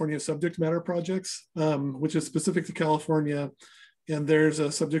California Subject Matter Projects, which is specific to California, and there's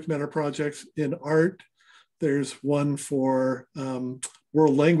a subject matter project in art. There's one for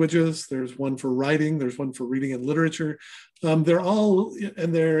world languages. There's one for writing. There's one for reading and literature. They're all,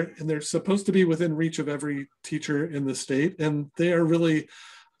 and they're supposed to be within reach of every teacher in the state. And they are really,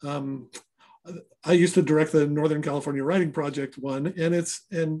 I used to direct the Northern California Writing Project one, and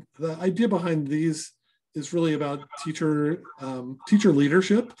the idea behind these is really about teacher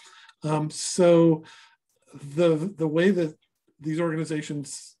leadership. So the way that these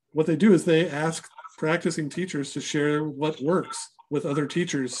organizations, what they do is they ask practicing teachers to share what works with other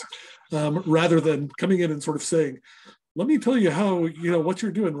teachers, rather than coming in and sort of saying, let me tell you how, what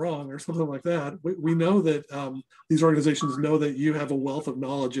you're doing wrong or something like that. We know that these organizations know that you have a wealth of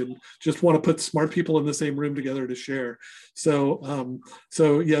knowledge and just want to put smart people in the same room together to share. So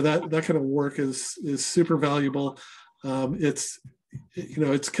yeah, that kind of work is super valuable. It's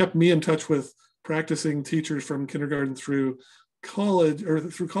kept me in touch with practicing teachers from kindergarten through college,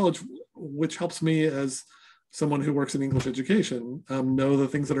 which helps me as someone who works in English education know the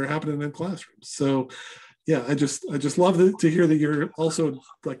things that are happening in classrooms. So yeah, I just love to hear that you're also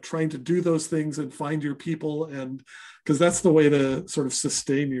like trying to do those things and find your people, and because that's the way to sort of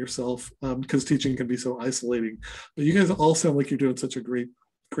sustain yourself, because teaching can be so isolating. But you guys all sound like you're doing such a great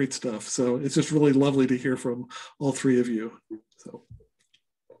stuff. So it's just really lovely to hear from all three of you. So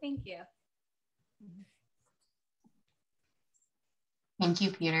thank you. Thank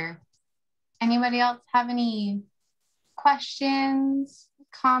you, Peter. Anybody else have any questions,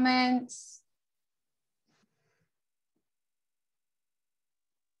 comments?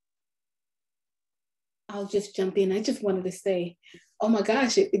 I'll just jump in. I just wanted to say, oh my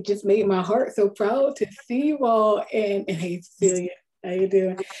gosh, it just made my heart so proud to see you all. And hey, Cecilia, how you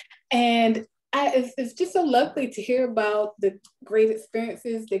doing? And it's just so lovely to hear about the great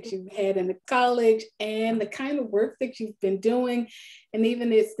experiences that you've had in the college and the kind of work that you've been doing, and even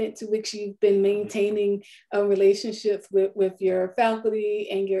the extent to which you've been maintaining relationships with your faculty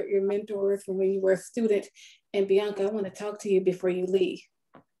and your mentors from when you were a student. And Bianca, I want to talk to you before you leave.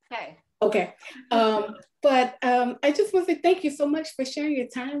 Okay. Okay. But I just want to say thank you so much for sharing your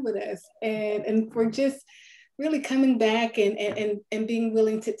time with us and for just really coming back and being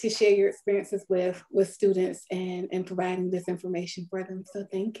willing to share your experiences with students and providing this information for them. So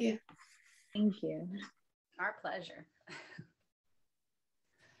thank you. Thank you. Our pleasure.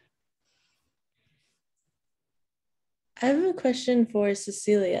 I have a question for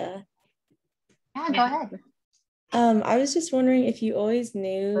Cecilia. Yeah, go ahead. I was just wondering if you always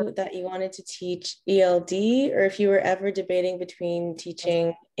knew that you wanted to teach ELD or if you were ever debating between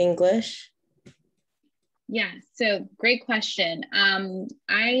teaching English. Yeah, so great question.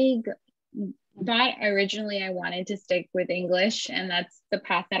 I thought originally I wanted to stick with English, and that's the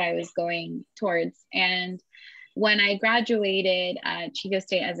path that I was going towards. And when I graduated at Chico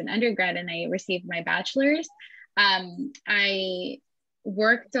State as an undergrad and I received my bachelor's, I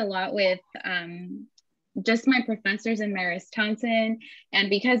worked a lot with just my professors in Maris Townsend. And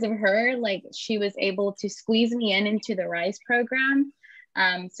because of her, like she was able to squeeze me into the RISE program.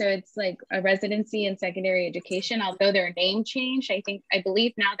 So it's like a residency in secondary education, although their name changed. I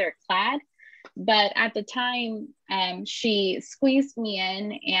believe now they're CLAD. But at the time, she squeezed me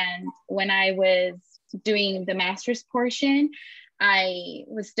in. And when I was doing the master's portion, I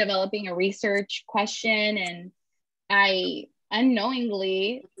was developing a research question, and I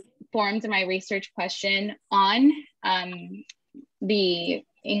unknowingly formed my research question on the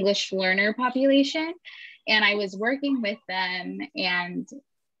English learner population. And I was working with them. And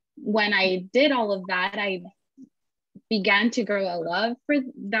when I did all of that, I began to grow a love for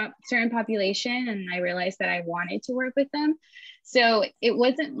that certain population. And I realized that I wanted to work with them. So it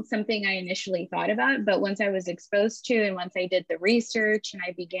wasn't something I initially thought about, but once I was exposed to, and once I did the research and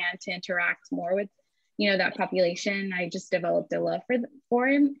I began to interact more with, that population, I just developed a love for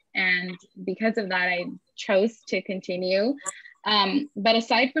him. And because of that, I chose to continue. But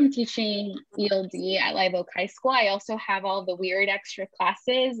aside from teaching ELD at Live Oak High School, I also have all the weird extra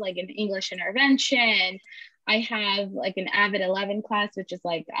classes, like an English intervention. I have like an Avid 11 class, which is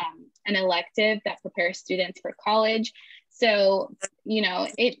like an elective that prepares students for college. So,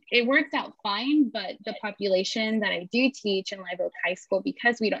 it worked out fine, but the population that I do teach in Live Oak High School,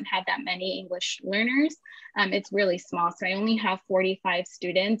 because we don't have that many English learners, it's really small. So I only have 45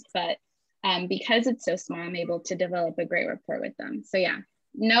 students, but because it's so small, I'm able to develop a great rapport with them. So yeah,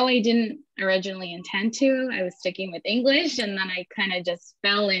 no, I didn't originally intend to. I was sticking with English, and then I kind of just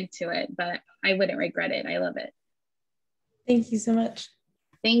fell into it, but I wouldn't regret it. I love it. Thank you so much.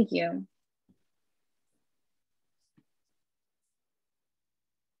 Thank you.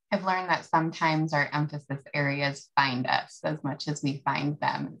 I've learned that sometimes our emphasis areas find us as much as we find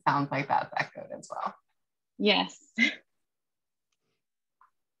them. It sounds like that's echoed as well. Yes.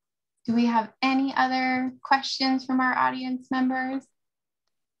 Do we have any other questions from our audience members?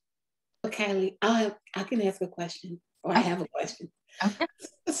 Okay, I can ask a question, or I have a question. Okay.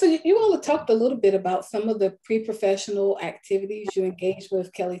 So you all have talked a little bit about some of the pre-professional activities you engaged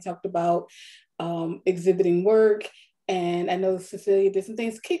with. Kelly talked about exhibiting work, and I know Cecilia did some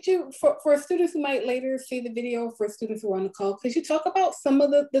things. Could you, for students who might later see the video, for students who are on the call, could you talk about some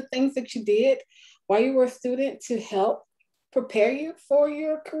of the things that you did while you were a student to help prepare you for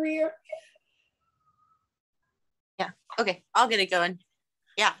your career? Yeah, okay, I'll get it going.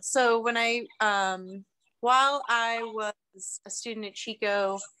 Yeah, so when while I was a student at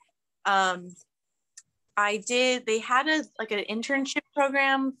Chico, they had an internship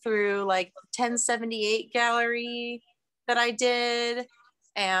program through like 1078 gallery that I did.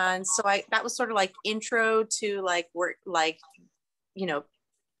 And so that was sort of like intro to like work, like,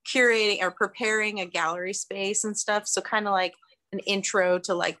 curating or preparing a gallery space and stuff. So kind of like an intro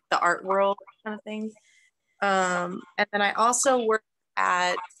to like the art world kind of thing. And then I also worked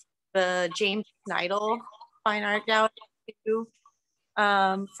at the James Neidl Fine Art Gallery too,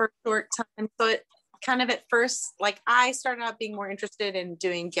 for a short time. So it kind of at first, like I started out being more interested in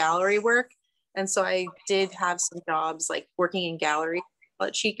doing gallery work. And so I did have some jobs like working in gallery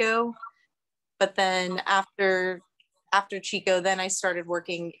at Chico. But then after Chico, then I started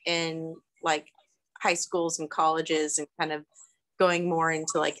working in like high schools and colleges and kind of going more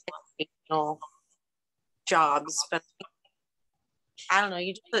into like educational jobs. But I don't know,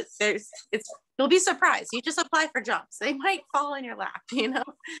 you'll be surprised. You just apply for jobs. They might fall in your lap, you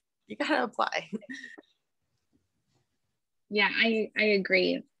gotta apply. Yeah, I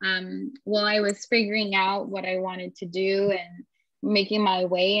agree. While I was figuring out what I wanted to do and making my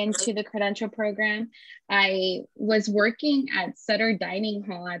way into the credential program, I was working at Sutter Dining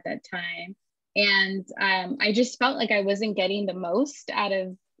Hall at that time. And I just felt like I wasn't getting the most out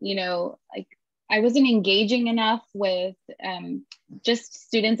of, like I wasn't engaging enough with just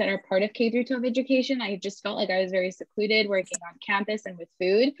students that are part of K through 12 education. I just felt like I was very secluded working on campus and with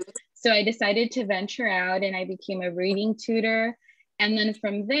food. So I decided to venture out and I became a reading tutor. And then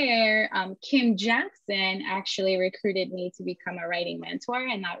from there, Kim Jackson actually recruited me to become a writing mentor,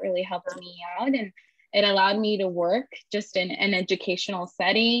 and that really helped me out. And it allowed me to work just in an educational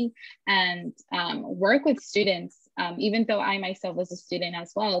setting and work with students, even though I myself was a student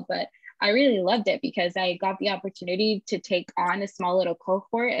as well. But I really loved it because I got the opportunity to take on a small little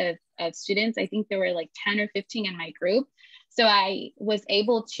cohort of students. I think there were like 10 or 15 in my group. So I was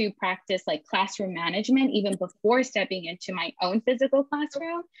able to practice like classroom management even before stepping into my own physical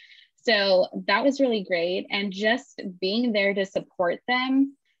classroom. So that was really great. And just being there to support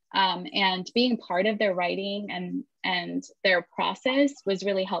them and being part of their writing and their process was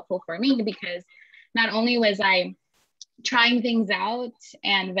really helpful for me, because not only was I trying things out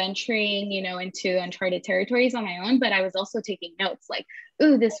and venturing, into uncharted territories on my own, but I was also taking notes like,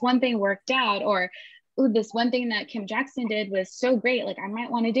 ooh, this one thing worked out, or ooh, this one thing that Kim Jackson did was so great, like I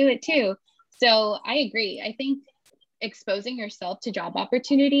might want to do it too. So I agree. I think exposing yourself to job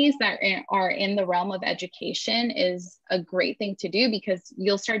opportunities that are in the realm of education is a great thing to do, because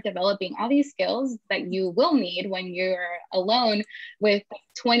you'll start developing all these skills that you will need when you're alone with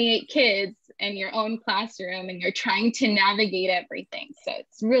 28 kids in your own classroom and you're trying to navigate everything. So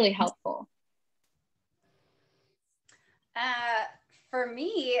it's really helpful. For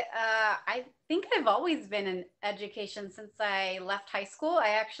me, I think I've always been in education since I left high school.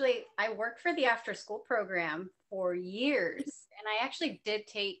 I worked for the after school program for years, and I actually did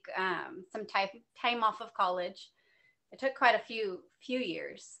take some time off of college. It took quite a few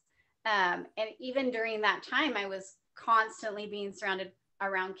years. And even during that time, I was constantly being surrounded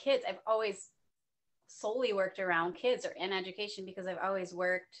around kids. I've always solely worked around kids or in education because I've always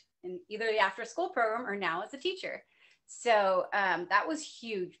worked in either the after school program or now as a teacher. So that was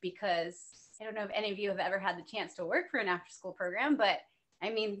huge, because I don't know if any of you have ever had the chance to work for an after school program, but I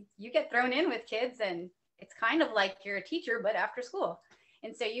mean, you get thrown in with kids and it's kind of like you're a teacher, but after school.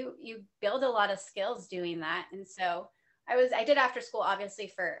 And so you build a lot of skills doing that. And so I did after school, obviously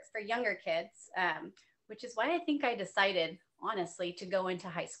for younger kids, which is why I think I decided, honestly, to go into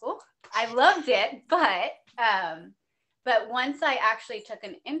high school. I loved it, but once I actually took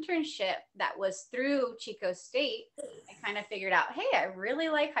an internship that was through Chico State, I kind of figured out, hey, I really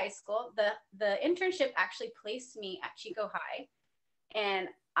like high school. The internship actually placed me at Chico High, and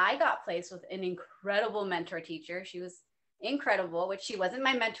I got placed with an incredible mentor teacher. She was incredible, which she wasn't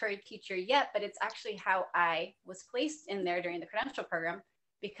my mentor teacher yet, but it's actually how I was placed in there during the credential program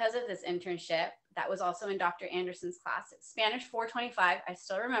because of this internship. That was also in Dr. Anderson's class. It's Spanish 425. I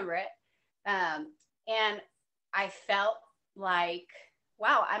still remember it. And I felt like,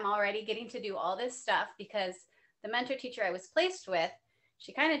 wow, I'm already getting to do all this stuff, because the mentor teacher I was placed with,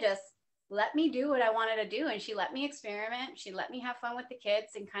 she kind of just let me do what I wanted to do. And she let me experiment. She let me have fun with the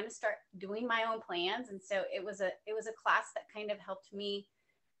kids and kind of start doing my own plans. And so it was a class that kind of helped me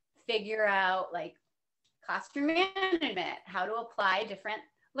figure out like classroom management, how to apply different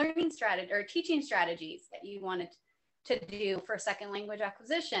learning strategy or teaching strategies that you wanted to do for second language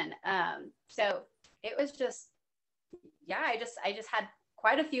acquisition. So it was just, yeah, I just had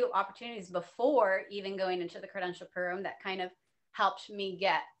quite a few opportunities before even going into the credential program that kind of helped me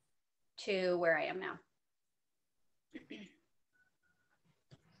get to where I am now.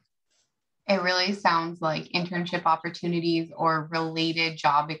 It really sounds like internship opportunities or related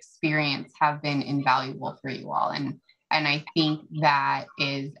job experience have been invaluable for you all. And I think that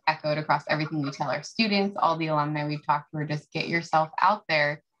is echoed across everything we tell our students, all the alumni we've talked to, just get yourself out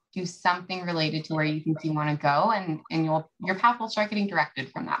there, do something related to where you think you want to go, and your path will start getting directed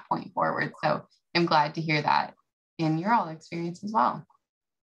from that point forward. So I'm glad to hear that in your all experience as well.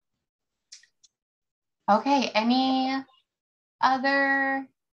 Okay, any other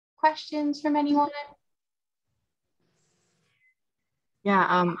questions from anyone?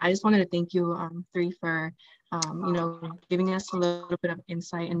 Yeah, I just wanted to thank you three for giving us a little bit of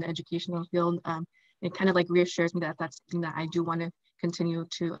insight in the educational field. It kind of like reassures me that that's something that I do want to continue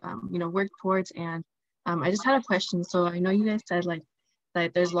to work towards. And I just had a question. So I know you guys said like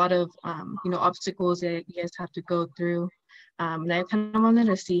that there's a lot of obstacles that you guys have to go through, and I kind of wanted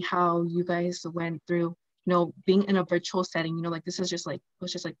to see how you guys went through being in a virtual setting. Like this is just like, it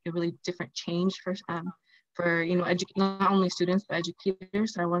was just like a really different change for for, you know, not only students, but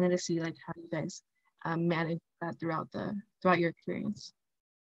educators. So I wanted to see like how you guys manage that throughout your experience.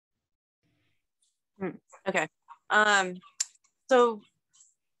 Okay. So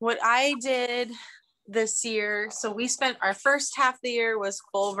what I did this year, so we spent our first half of the year was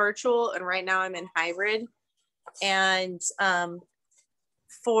full virtual, and right now I'm in hybrid. And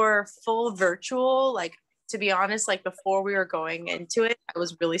for full virtual, like, to be honest, like before we were going into it, I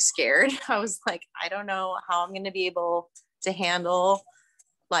was really scared. I was like, I don't know how I'm going to be able to handle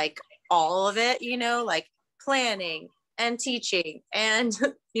like all of it, you know, like planning and teaching and,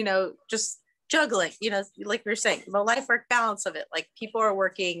 you know, just juggling, you know, like we were saying, the life work balance of it. Like people are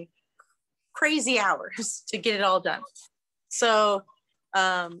working crazy hours to get it all done. So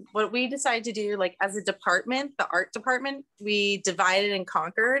what we decided to do, like as a department, the art department, we divided and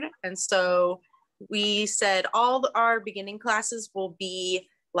conquered. And so we said all our beginning classes will be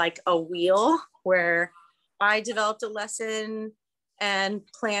like a wheel where I developed a lesson and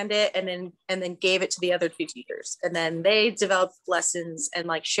planned it and then gave it to the other two teachers. And then they developed lessons and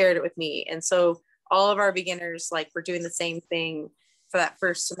like shared it with me. And so all of our beginners like were doing the same thing for that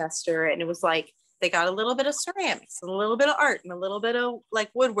first semester. And it was like, they got a little bit of ceramics, a little bit of art, and a little bit of like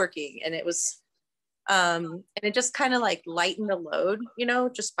woodworking. And it was, and it just kind of like lightened the load, you know,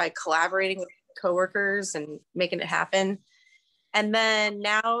 just by collaborating with coworkers and making it happen. And then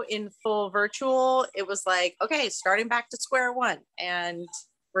now in full virtual, it was like, okay, starting back to square one. And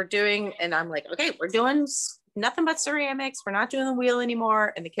we're doing, and I'm like, okay, we're doing nothing but ceramics. We're not doing the wheel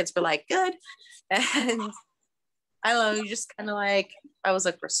anymore. And the kids were like, good. And I don't know, you just kind of like, I was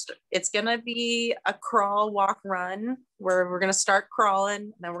like, it's going to be a crawl, walk, run, where we're going to start crawling,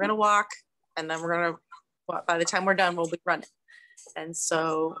 and then we're going to walk, and then we're going to, by the time we're done, we'll be running. And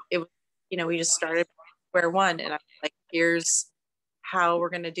so it, you know, we just started square one, and I'm like, here's how we're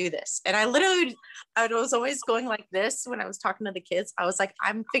going to do this. And I was always going like this when I was talking to the kids. I was like,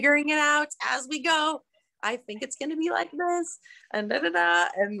 I'm figuring it out as we go. I think it's going to be like this, and da da da.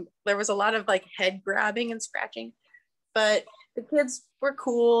 And there was a lot of like head grabbing and scratching. But the kids were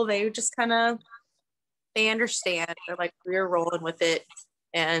cool. They just kind of, they understand. They're like, we're rolling with it.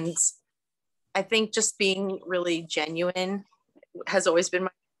 And I think just being really genuine has always been my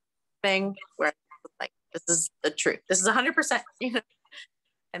thing, where I'm like, this is the truth. This is 100%, you know,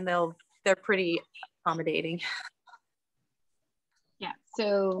 and they're pretty accommodating. Yeah,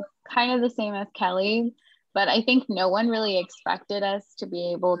 so kind of the same as Kelly. But I think no one really expected us to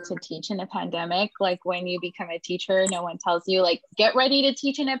be able to teach in a pandemic. Like when you become a teacher, no one tells you like, get ready to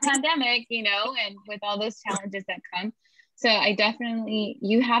teach in a pandemic, you know, and with all those challenges that come. So I definitely,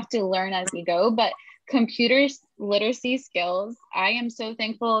 you have to learn as you go, but computers literacy skills, I am so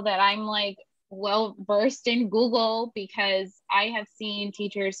thankful that I'm like well versed in Google, because I have seen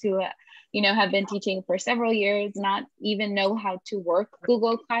teachers who you know, have been teaching for several years, not even know how to work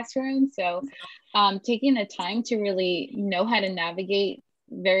Google Classroom. So taking the time to really know how to navigate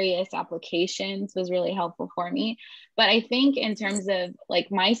various applications was really helpful for me. But I think in terms of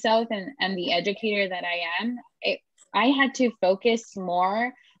like myself and the educator that I am, I had to focus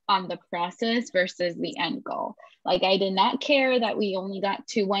more on the process versus the end goal. Like I did not care that we only got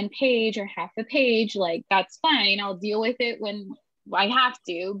to one page or half a page. Like that's fine, I'll deal with it when I have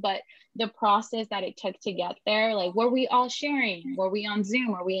to. But the process that it took to get there, like were we all sharing, were we on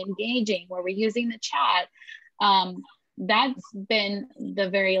Zoom, were we engaging, were we using the chat, that's been the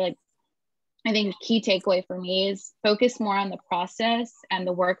very like I think key takeaway for me is focus more on the process and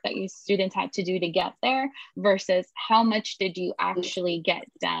the work that you students had to do to get there versus how much did you actually get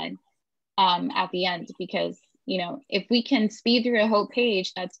done at the end. Because you know, if we can speed through a whole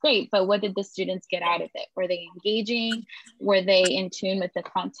page, that's great. But what did the students get out of it? Were they engaging? Were they in tune with the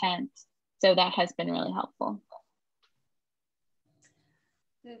content? So that has been really helpful.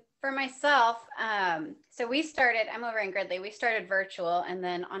 For myself, so we started, I'm over in Gridley, we started virtual, and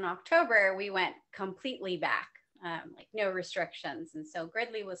then on October, we went completely back, like no restrictions. And so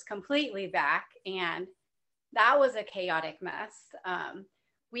Gridley was completely back, and that was a chaotic mess.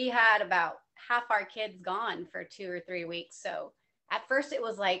 We had about half our kids gone for 2 or 3 weeks. So at first it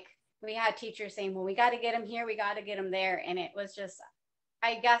was like, we had teachers saying, well, we got to get them here, we got to get them there. And it was just,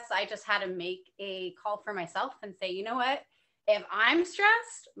 I guess I just had to make a call for myself and say, you know what? If I'm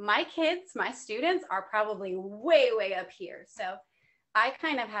stressed, my kids, my students are probably way, way up here. So I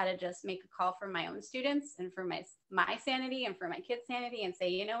kind of had to just make a call for my own students and for my sanity and for my kids' sanity and say,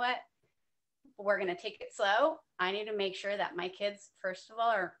 you know what? We're going to take it slow. I need to make sure that my kids, first of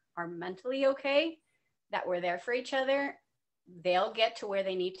all, are mentally okay, that we're there for each other. They'll get to where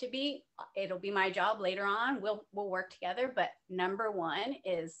they need to be. It'll be my job later on. We'll work together. But number one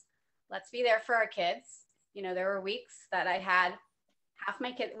is let's be there for our kids. You know, there were weeks that I had half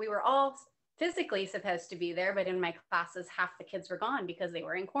my kids, we were all physically supposed to be there, but in my classes, half the kids were gone because they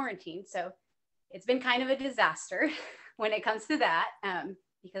were in quarantine. So it's been kind of a disaster when it comes to that,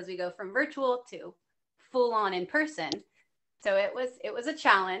 because we go from virtual to full on in person. So it was a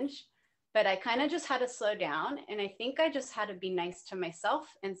challenge, but I kind of just had to slow down. And I think I just had to be nice to myself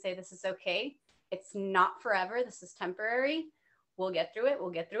and say, this is okay. It's not forever. This is temporary. We'll get through it. We'll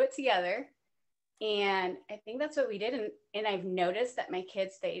get through it together. And I think that's what we did. And I've noticed that my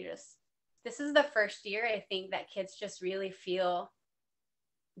kids, this is the first year, I think, that kids just really feel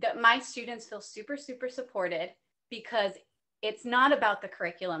that my students feel super, super supported, because it's not about the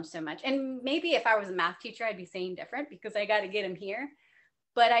curriculum so much. And maybe if I was a math teacher, I'd be saying different, because I got to get them here.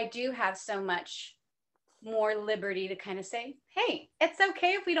 But I do have so much more liberty to kind of say, hey, it's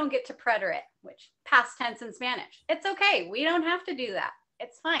okay if we don't get to preterite, which past tense in Spanish. It's okay. We don't have to do that.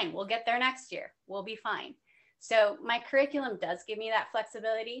 It's fine. We'll get there next year. We'll be fine. So my curriculum does give me that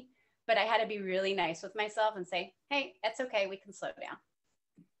flexibility, but I had to be really nice with myself and say, hey, it's okay. We can slow down.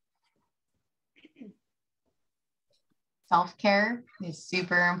 Self-care is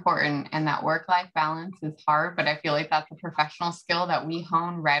super important, and that work-life balance is hard, but I feel like that's a professional skill that we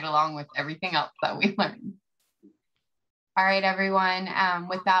hone right along with everything else that we learn. All right, everyone.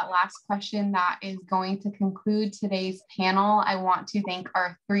 With that last question, that is going to conclude today's panel. I want to thank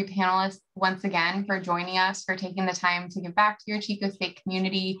our 3 panelists once again for joining us, for taking the time to give back to your Chico State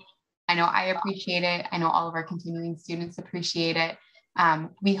community. I know I appreciate it. I know all of our continuing students appreciate it.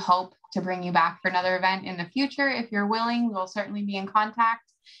 We hope to bring you back for another event in the future. If you're willing, we'll certainly be in contact.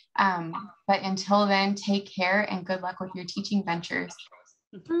 But until then, take care and good luck with your teaching ventures.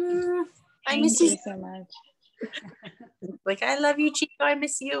 I miss you so much. Like, I love you, Chico. I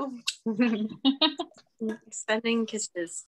miss you. Sending kisses.